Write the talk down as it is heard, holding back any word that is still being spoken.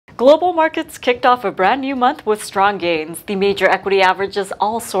Global markets kicked off a brand new month with strong gains. The major equity averages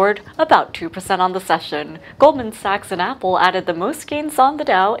all soared about 2% on the session. Goldman Sachs and Apple added the most gains on the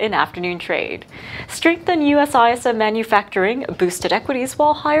Dow in afternoon trade. Strength in U.S. ISM manufacturing boosted equities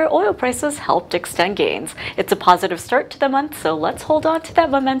while higher oil prices helped extend gains. It's a positive start to the month, so let's hold on to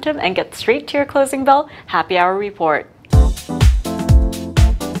that momentum and get straight to your closing bell happy hour report.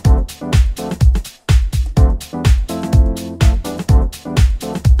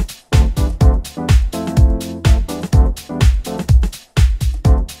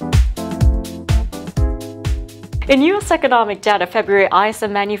 In U.S. economic data, February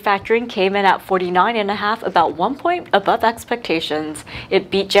ISM manufacturing came in at 49.5, about 1 point above expectations. It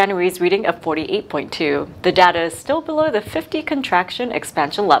beat January's reading of 48.2. The data is still below the 50 contraction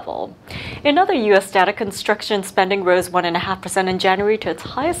expansion level. In other U.S. data, construction spending rose 1.5% in January to its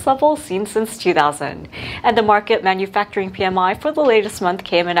highest level seen since 2000. And the market manufacturing PMI for the latest month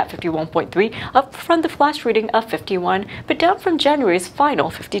came in at 51.3, up from the flash reading of 51, but down from January's final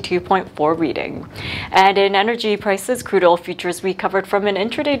 52.4 reading. And in energy prices, crude oil futures recovered from an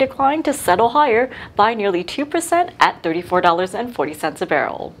intraday decline to settle higher by nearly 2% at $34.40 a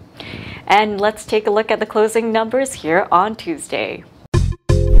barrel. And let's take a look at the closing numbers here on Tuesday.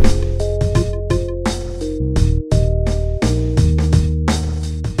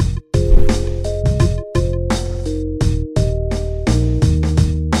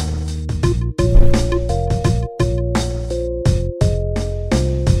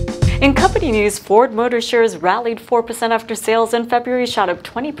 In company news, Ford Motor shares rallied 4% after sales in February shot up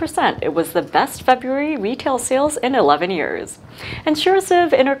 20%. It was the best February retail sales in 11 years. And shares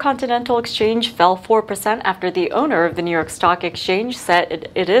of Intercontinental Exchange fell 4% after the owner of the New York Stock Exchange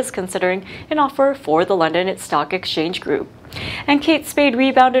said it is considering an offer for the London Stock Exchange Group. And Kate Spade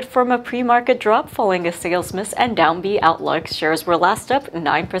rebounded from a pre-market drop following a sales miss and downbeat outlook. Shares were last up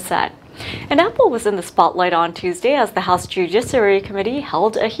 9%. And Apple was in the spotlight on Tuesday as the House Judiciary Committee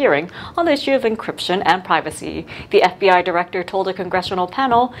held a hearing on the issue of encryption and privacy. The FBI director told a congressional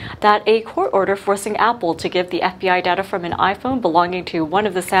panel that a court order forcing Apple to give the FBI data from an iPhone belonging to one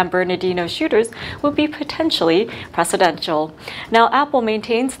of the San Bernardino shooters would be potentially precedential. Now, Apple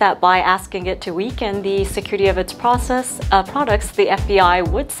maintains that by asking it to weaken the security of its products, the FBI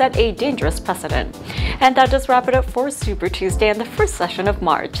would set a dangerous precedent. And that does wrap it up for Super Tuesday and the first session of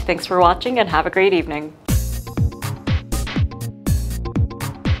March. Thanks for watching and have a great evening.